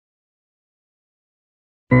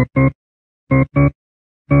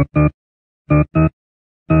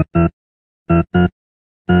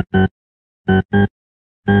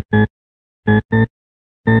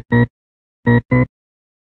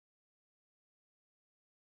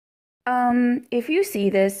If you see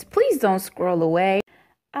this, please don't scroll away.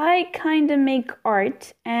 I kinda make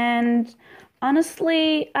art, and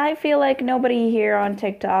honestly, I feel like nobody here on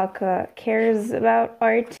TikTok cares about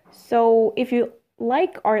art. So if you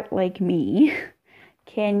like art like me,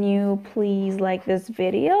 can you please like this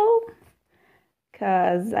video?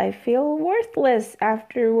 Cause I feel worthless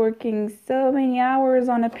after working so many hours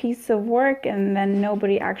on a piece of work and then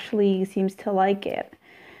nobody actually seems to like it.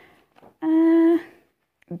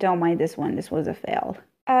 Don't mind this one, this was a fail.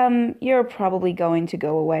 You're probably going to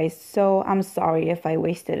go away, so I'm sorry if I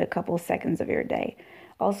wasted a couple seconds of your day.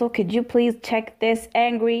 Also, could you please check this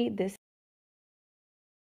angry?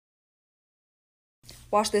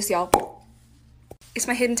 Watch this, y'all. It's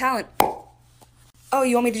my hidden talent. Oh,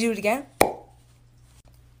 you want me to do it again?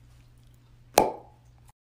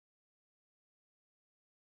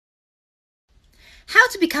 How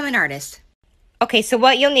to become an artist. Okay, so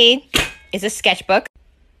what you'll need is a sketchbook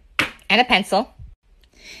and a pencil,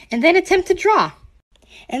 and then attempt to draw,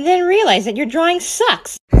 and then realize that your drawing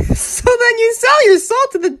sucks. So then you sell your soul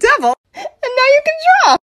to the devil, and now you can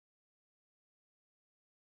draw.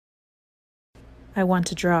 I want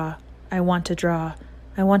to draw. I want to draw.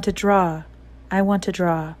 I want to draw. I want to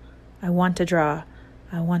draw. I want to draw.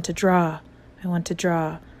 I want to draw. I want to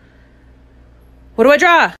draw. What do I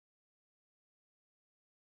draw?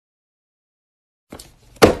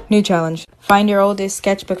 New challenge. Find your oldest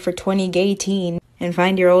sketchbook for 2018 and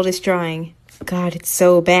find your oldest drawing. God, it's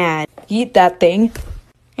so bad. Eat that thing.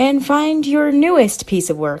 And find your newest piece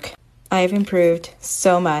of work. I have improved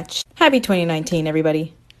so much. Happy 2019,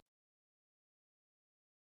 everybody.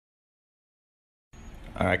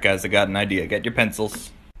 Alright guys, I got an idea. Get your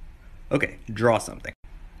pencils. Okay, draw something.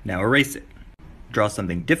 Now erase it. Draw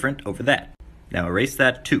something different over that. Now erase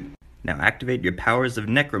that too. Now activate your powers of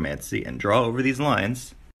necromancy and draw over these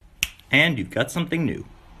lines. And you've got something new.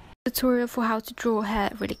 Tutorial for how to draw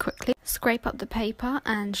hair really quickly. Scrape up the paper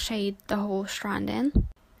and shade the whole strand in.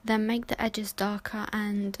 Then make the edges darker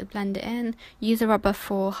and blend it in. Use a rubber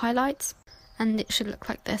for highlights and it should look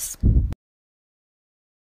like this.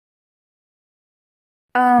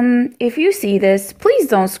 If you see this, please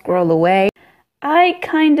don't scroll away. I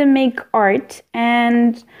kinda make art,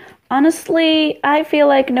 and honestly, I feel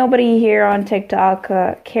like nobody here on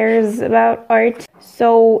TikTok cares about art.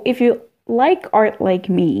 So if you like art like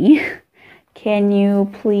me, can you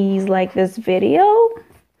please like this video?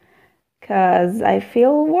 Cause I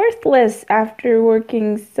feel worthless after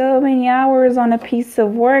working so many hours on a piece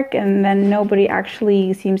of work and then nobody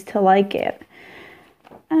actually seems to like it.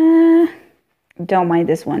 Don't mind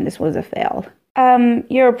this one, this was a fail.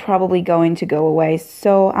 You're probably going to go away,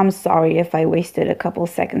 so I'm sorry if I wasted a couple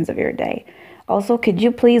seconds of your day. Also, could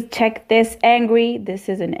you please check this angry? This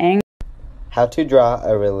is an angry. How to draw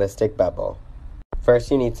a realistic bubble. First,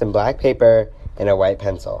 you need some black paper and a white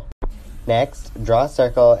pencil. Next, draw a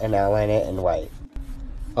circle and outline it in white.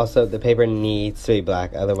 Also, the paper needs to be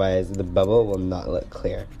black, otherwise the bubble will not look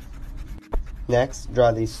clear. Next,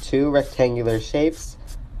 draw these two rectangular shapes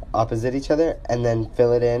opposite each other and then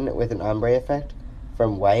fill it in with an ombre effect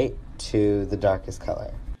from white to the darkest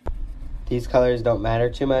color. These colors don't matter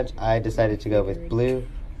too much. I decided to go with blue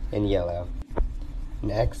and yellow.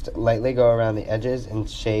 Next, lightly go around the edges and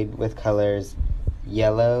shade with colors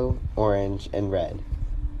yellow, orange, and red.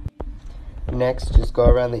 Next, just go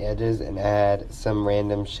around the edges and add some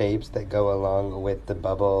random shapes that go along with the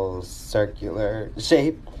bubble's circular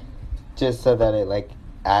shape, just so that it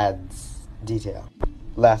adds detail.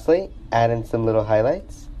 Lastly, add in some little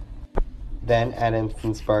highlights, then add in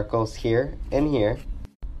some sparkles here and here,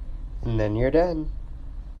 and then you're done.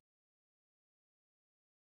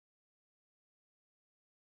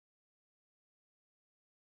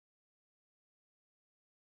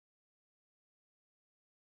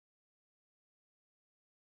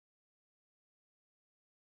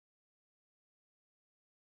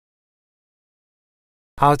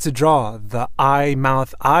 How to draw the eye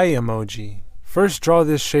mouth eye emoji. First, draw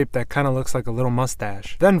this shape that kind of looks like a little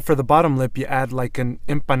mustache. Then for the bottom lip, you add like an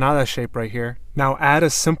empanada shape right here. Now add a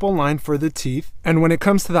simple line for the teeth. And when it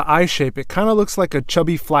comes to the eye shape, it kind of looks like a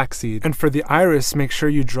chubby flaxseed. And for the iris, make sure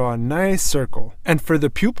you draw a nice circle. And for the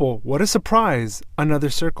pupil, what a surprise, another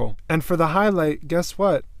circle. And for the highlight, guess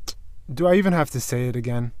what? Do I even have to say it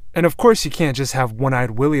again? And of course, you can't just have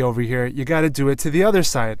one-eyed Willy over here. You gotta do it to the other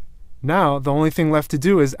side. Now, the only thing left to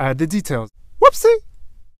do is add the details. Whoopsie!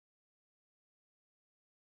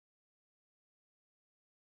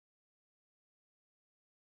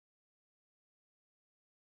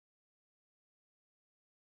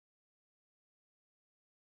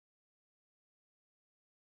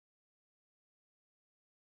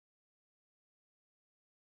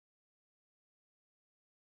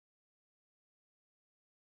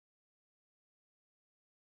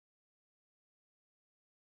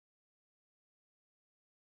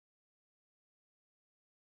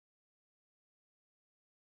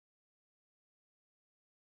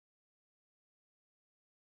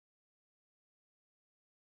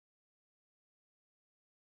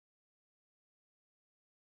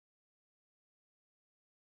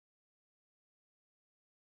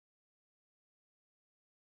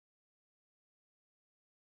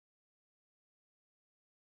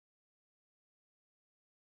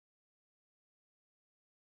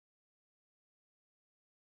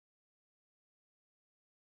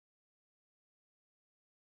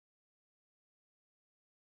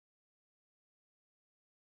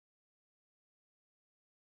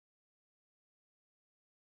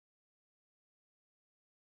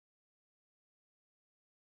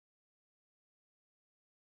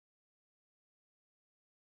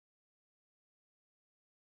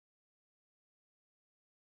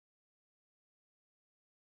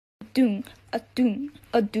 ドゥンあドゥン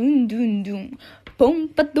あドゥンドゥンドゥンポン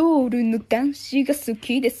パドールの男子が好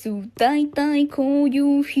きですだいたいこうい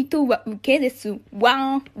う人はウケです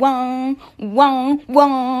ワンワンワンワ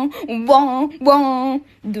ンワンワン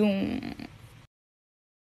ドゥン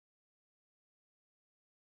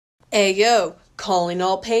Ayo, calling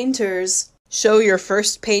all painters. Show your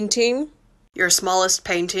first painting, your smallest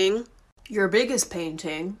painting, your biggest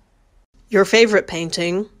painting, your favorite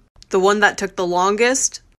painting, the one that took the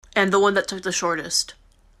longest, and the one that took the shortest.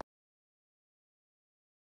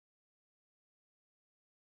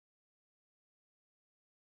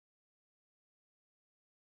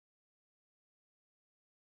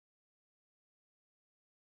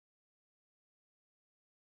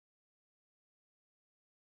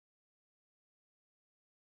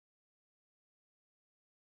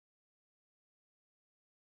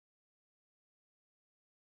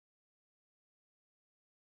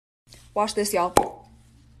 Watch this, y'all.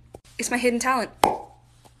 It's my hidden talent.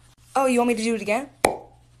 Oh, you want me to do it again?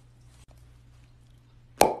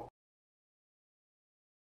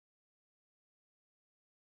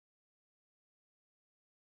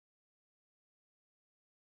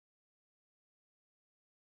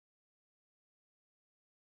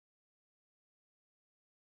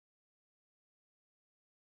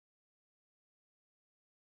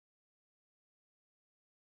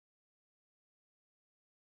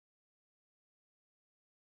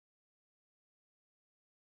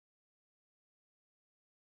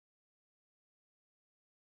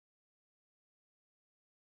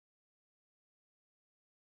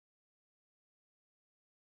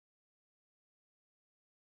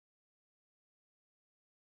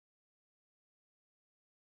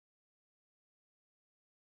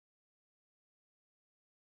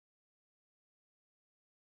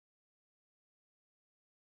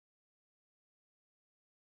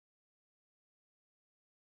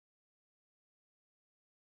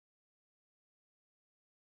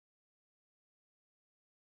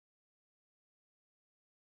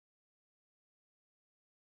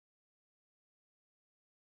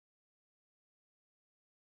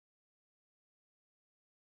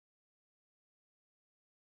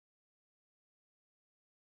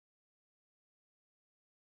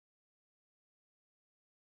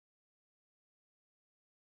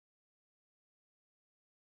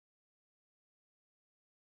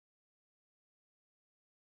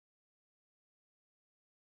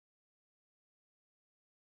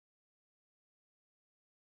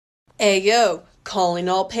 Ayo, calling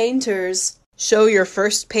all painters. Show your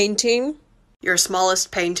first painting, your smallest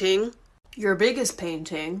painting, your biggest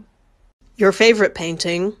painting, your favorite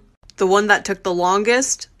painting, the one that took the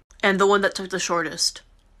longest, and the one that took the shortest.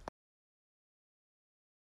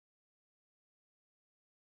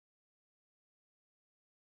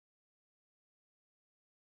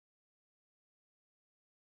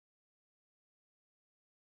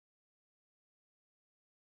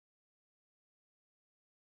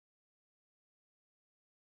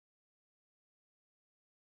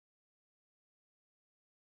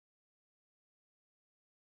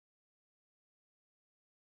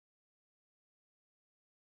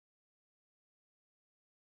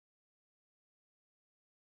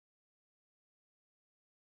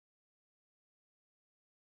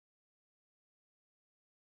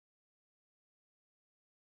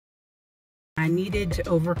 I needed to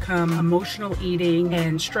overcome emotional eating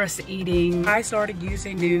and stress eating. I started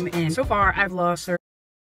using Noom, and so far I've lost